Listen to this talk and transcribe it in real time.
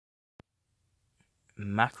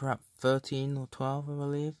Macarap 13 or 12, I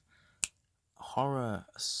believe. Horror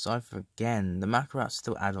Cypher again. The Macarap's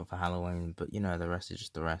still adult for Halloween, but you know, the rest is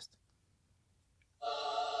just the rest.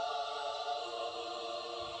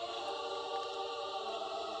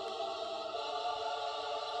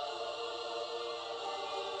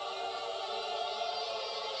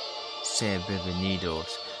 Ser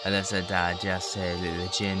bienvenidos a la ciudad de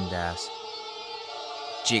leyendas.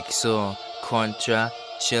 Jigsaw contra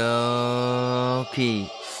Chucky.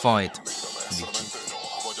 Fight.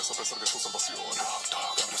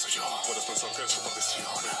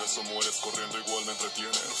 Mueres corriendo igual me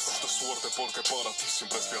entretienes. Tu suerte porque para ti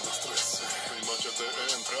siempre es viernes 13. Mi machete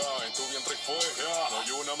entra en tu vientre y fuera. No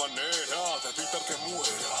hay una manera de evitar que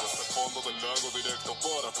mueras. Desde el fondo del lago directo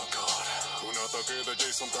para atacar. Un ataque de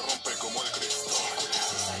Jason te rompe como el Cristo.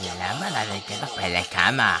 La mala de que no pele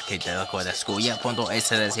cama. Que te recuerda escuya punto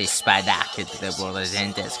ese de esa espada. Que te recuerda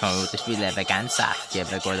dientes con un desfile de venganza. Que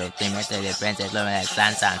recuerda ultimate de frente lo me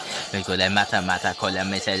lanzan. Recuerda mata con la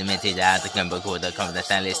mesa de mentira. Que recuerda como de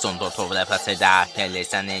Stanley toda la facilidad que le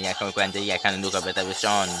están en la cuantía que nunca ve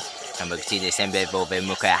televisión como que si siempre vuelve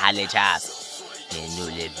mujer halejat en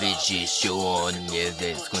una visión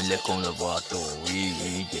de con la vato y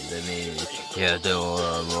de mí ya de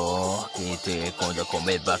oro que te cuando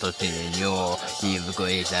come vato señor y con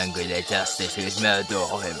el sangre la justice es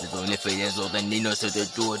mado en le fedezo de niños de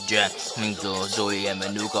Georgia entonces soy a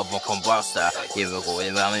menudo con basta y luego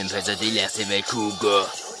el ramen pesadilla se ve Krueger.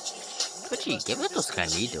 Buddi, give it to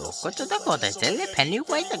Scanido. Got to the god, I tell the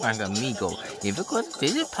Pennywise the grand amigo. If you could do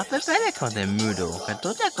the Papa Valak on the Mudo, got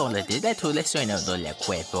to the god, I did that to the swing of the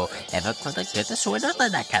Cuerpo. Ever could I get the sword of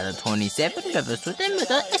the cat 27 levels to the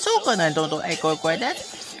middle? It's all gonna do echo quite that.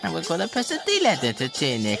 And we're gonna press a deal at the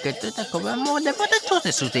 10 naked to the cover more than what the truth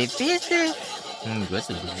is to the face.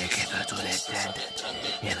 Questo vuol dire che faccio le tende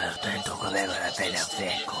e per tanto come la pelle a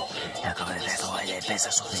secco e come vedo le pesa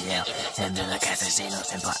su di io e nella casa sino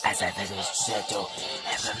sempre a sempre il setto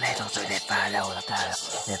e per me tutto le palle o la tala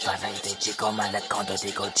le palle di chico ma le conto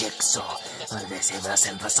dico Jigsaw non le sembra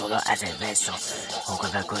sempre solo a se verso con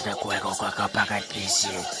quella cosa con qualche paga il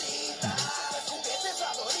cliché.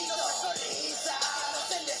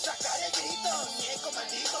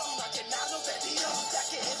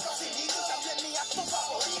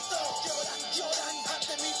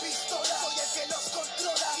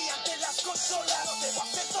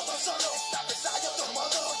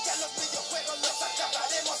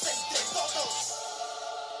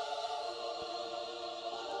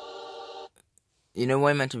 You know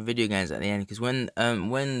why I mentioned video games at the end? Because when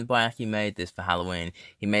Bayaki made this for Halloween,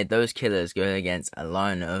 he made those killers go against a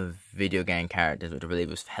line of video game characters, which I believe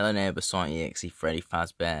was Helena, CUBICXS, Freddy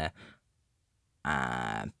Fazbear,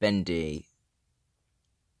 Bendy.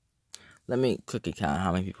 Let me quickly count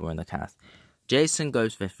how many people were in the cast. Jason,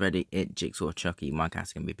 Ghostface, Freddy, Jigsaw, Chucky. My cast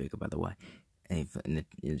is going to be bigger, by the way. In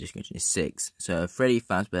the description is 6. So Freddy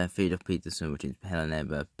Fazbear, Theodore Peterson, which is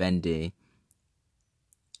Helena, Bendy.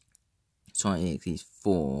 CUBICXS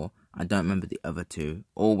 4. I don't remember the other 2.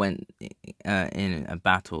 All went in a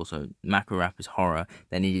battle. So Macarap is horror.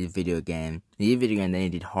 Then he did a video game. He did video game. Then he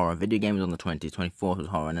did horror. Video game was on the 20th. 24th was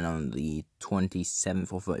horror. And then on the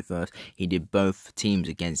 27th or 31st, he did both teams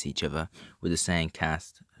against each other with the same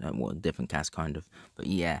cast. Well, different cast kind of. But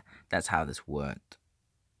yeah, that's how this worked.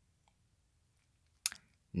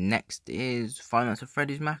 Next is Five Nights at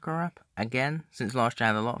Freddy's Macarap. Again, since last year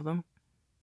I had a lot of them.